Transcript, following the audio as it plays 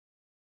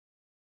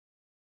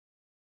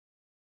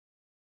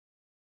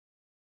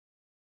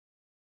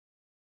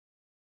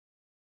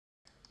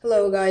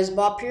Hello guys,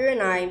 Bob here,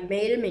 and I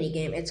made a mini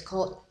game. It's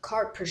called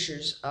Cart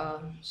Pushers.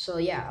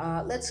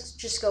 Let's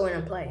just go in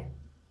and play.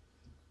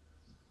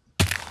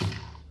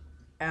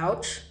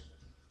 Ouch.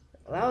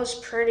 That was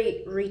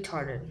pretty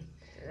retarded.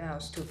 That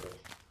was stupid.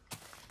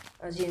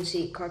 As you can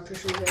see, Cart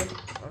Pushers there.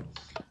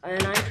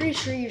 And I'm pretty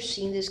sure you've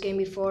seen this game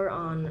before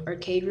on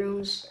arcade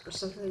rooms or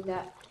something like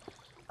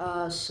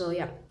that. So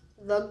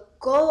the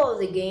goal of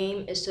the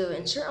game is to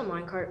insert a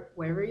minecart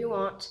wherever you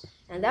want,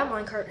 and that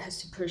minecart has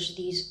to push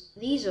these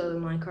other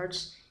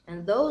minecarts,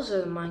 and those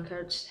other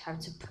minecarts have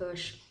to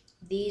push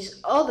these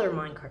other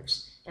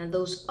minecarts, and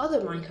those other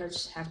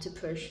minecarts have to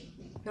push,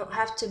 no,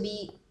 have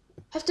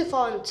to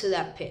fall into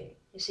that pit.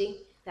 You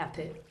see that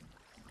pit?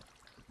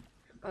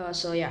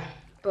 So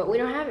but we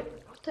don't have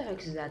it. What the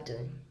heck is that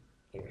doing?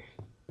 Here,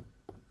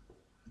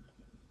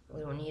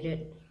 we don't need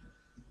it.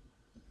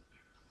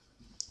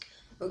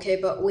 Okay,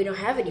 but we don't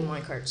have any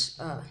minecarts.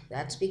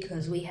 That's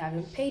because we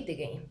haven't paid the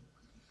game.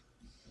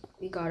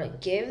 We gotta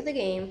give the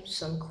game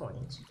some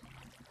coins.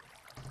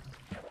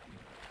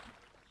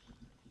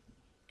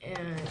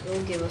 And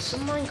it'll give us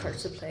some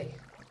minecarts to play.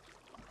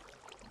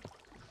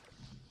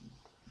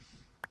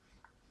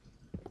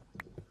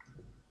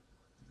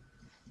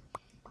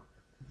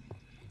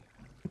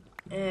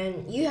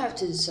 And you have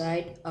to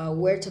decide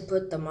where to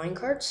put the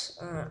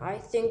minecarts. I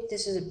think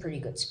this is a pretty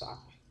good spot.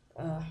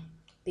 Uh,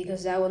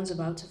 because that one's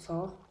about to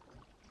fall.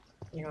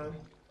 You know.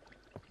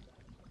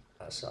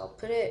 So I'll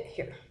put it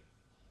here.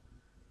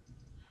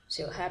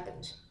 See what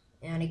happens.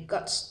 And it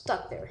got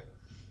stuck there.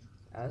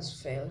 That was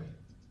a fail.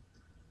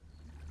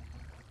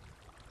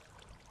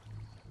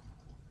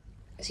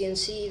 As you can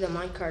see, the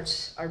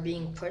minecarts are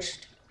being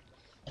pushed,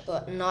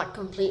 but not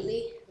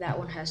completely. That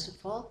one has to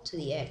fall to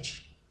the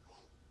edge.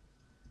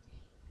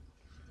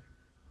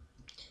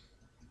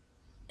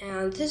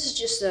 And this is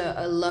just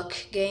a luck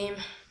game,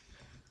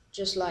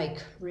 just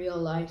like real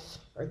life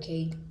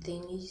arcade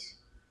thingies.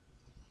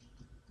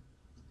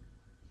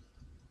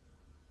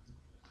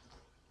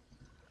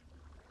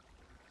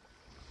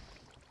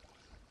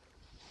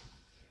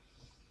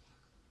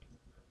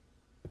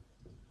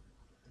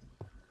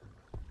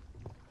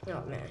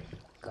 Oh man,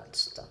 got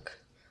stuck.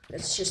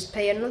 Let's just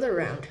play another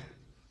round.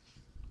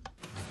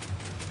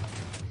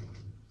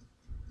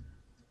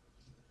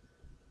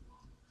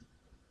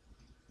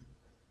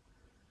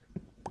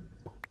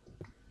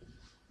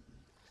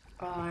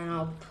 And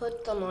I'll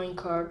put the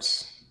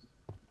minecarts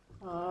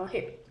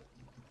here.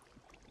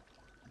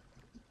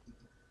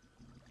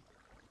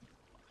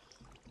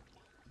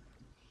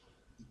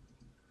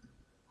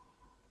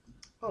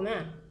 Oh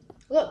man,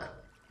 look,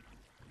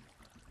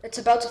 it's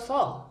about to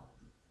fall.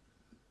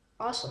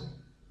 Awesome.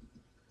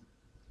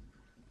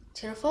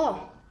 It's gonna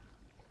fall.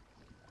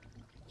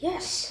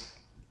 Yes.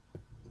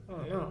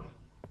 Oh no.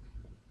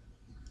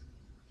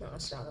 No,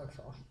 it's not gonna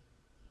fall.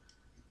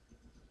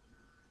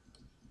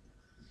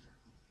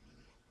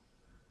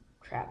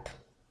 Crap.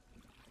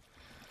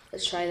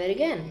 Let's try that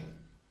again.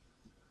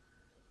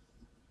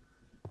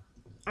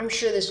 I'm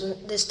sure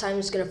this time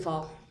it's gonna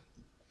fall.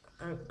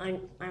 I'm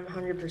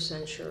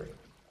 100% sure.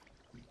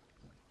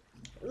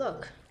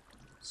 Look.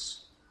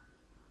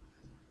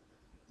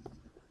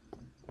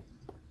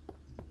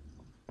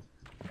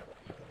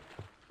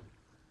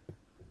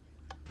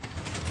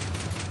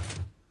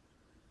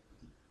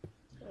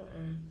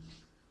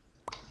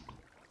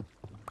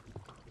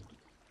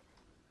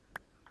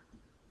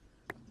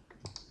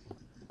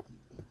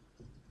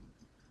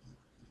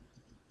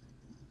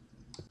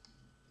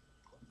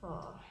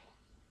 Oh.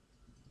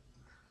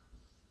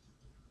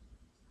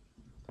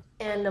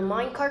 And the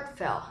minecart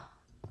fell.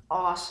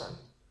 Awesome.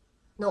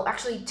 No,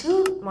 actually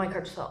two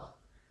minecarts fell.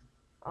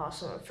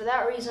 Awesome. For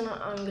that reason,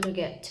 I'm gonna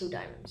get 2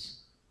 diamonds.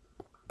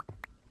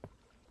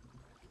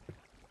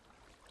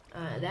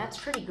 That's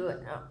pretty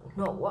good.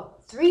 No,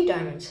 what? 3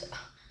 diamonds.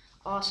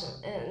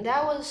 Awesome. And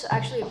that was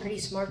actually a pretty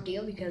smart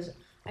deal because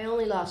I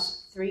only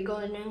lost 3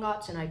 golden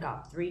ingots and I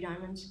got 3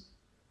 diamonds.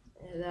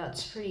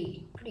 That's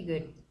pretty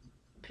good.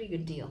 Pretty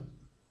good deal.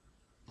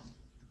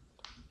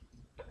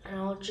 And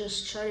I'll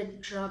just try to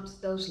drop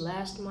those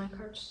last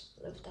minecarts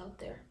left out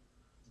there.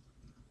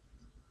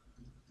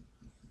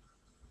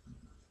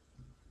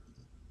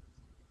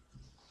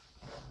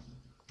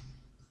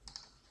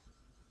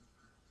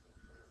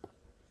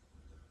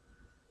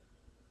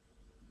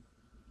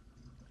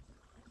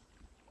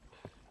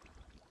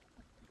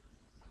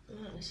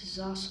 Man, this is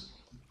awesome.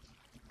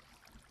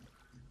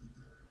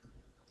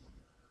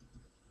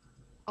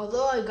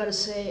 Although I gotta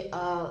say,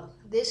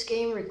 this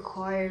game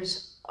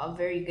requires a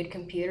very good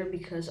computer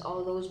because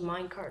all those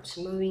minecarts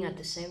moving at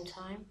the same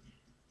time,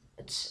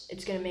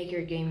 it's gonna make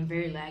your game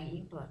very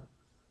laggy. But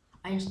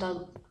I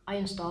installed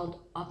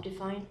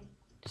Optifine.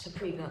 It's a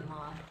pretty good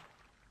mod.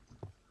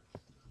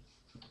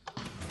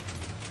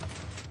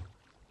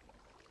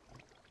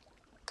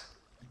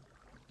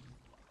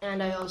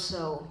 And I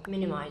also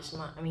minimized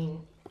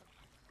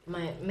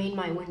made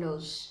my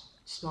windows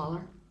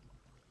smaller.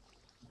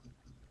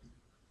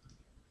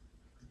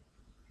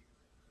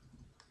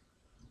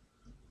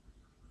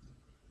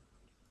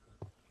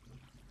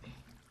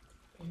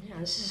 Yeah,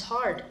 this is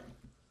hard.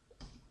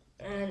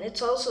 And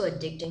it's also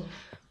addicting,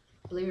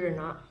 believe it or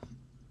not.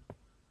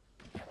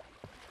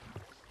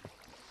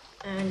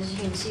 And as you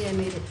can see, I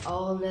made it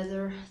all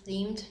nether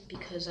themed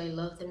because I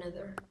love the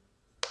nether.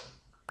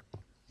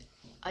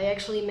 I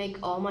actually make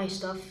all my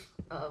stuff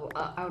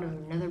out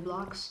of nether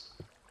blocks.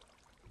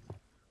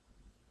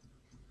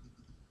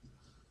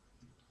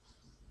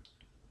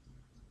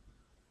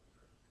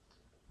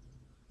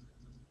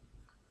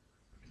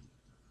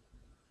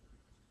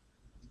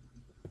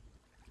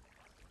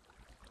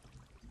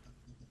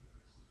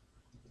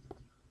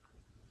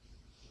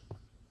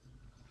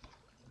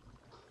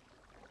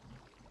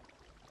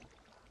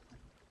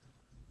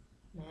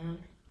 Man.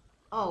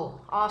 Oh,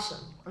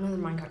 awesome. Another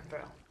minecart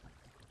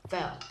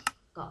fell.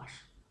 Gosh.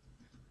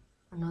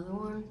 Another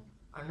one.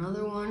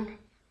 Another one.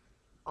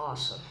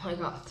 Awesome. I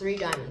got 3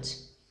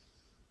 diamonds.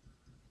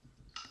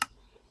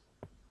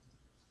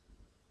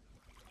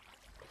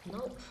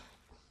 Nope.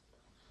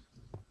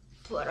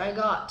 But I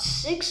got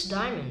 6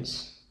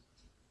 diamonds.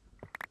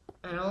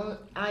 And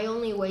I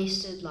only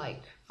wasted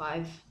like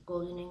 5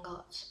 golden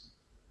ingots.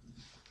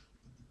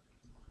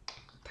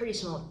 Pretty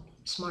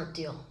smart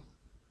deal.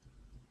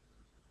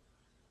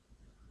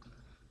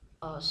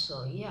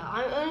 So yeah,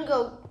 I'm gonna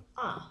go.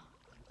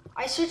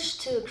 I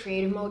switched to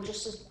creative mode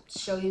just to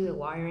show you the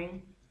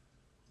wiring.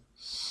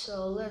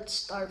 So let's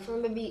start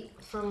from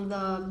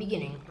the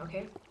beginning,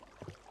 okay?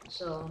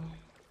 So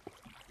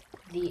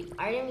the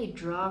item you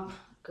drop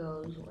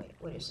goes.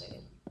 Wait a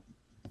second.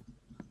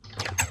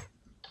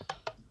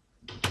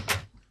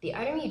 The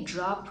item you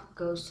drop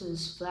goes to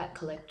this flat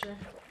collector,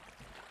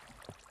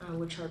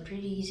 which are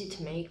pretty easy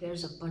to make.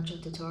 There's a bunch of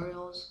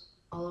tutorials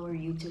all over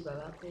YouTube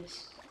about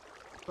this.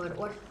 But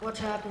what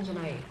happens when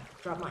I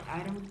drop my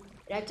item?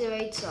 It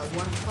activates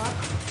one clock.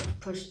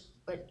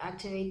 It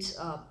activates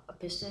a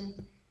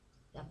piston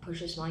that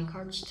pushes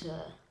minecarts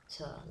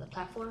to the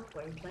platform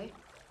where you play.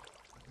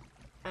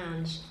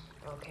 And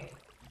okay,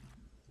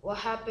 what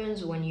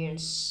happens when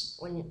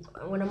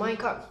when a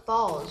minecart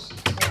falls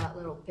to that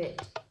little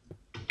pit?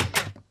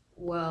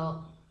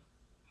 Well,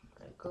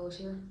 it goes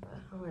here.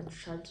 I'm gonna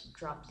try to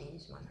drop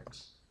these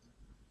minecarts.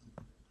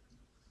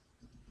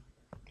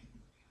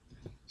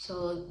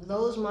 So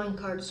those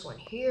minecarts went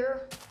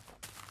here,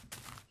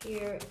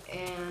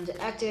 and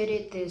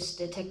activated this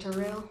detector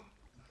rail,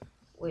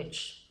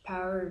 which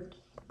powered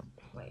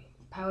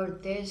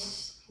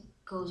this,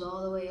 goes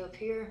all the way up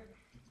here,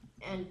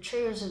 and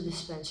triggers a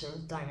dispenser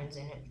with diamonds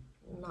in it.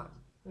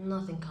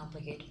 Nothing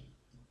complicated.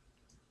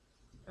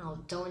 I'll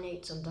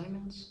donate some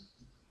diamonds.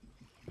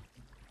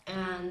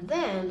 And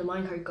then the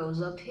minecart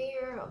goes up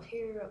here, up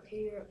here, up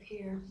here, up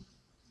here,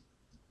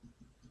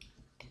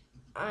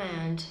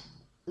 and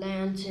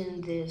lands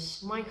in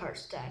this minecart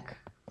stack,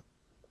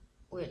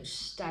 which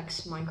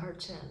stacks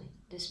minecarts and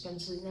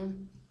dispenses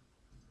them.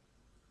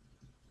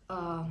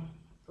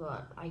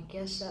 But I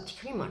guess that's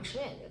pretty much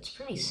it. It's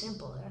pretty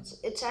simple.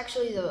 It's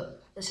actually the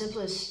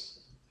simplest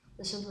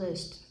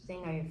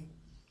thing I've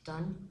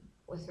done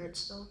with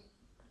redstone.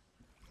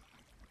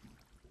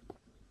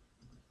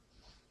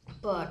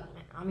 But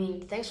I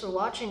mean, thanks for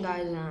watching,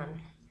 guys,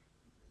 and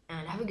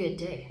have a good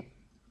day.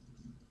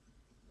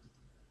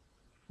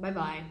 Bye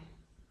bye.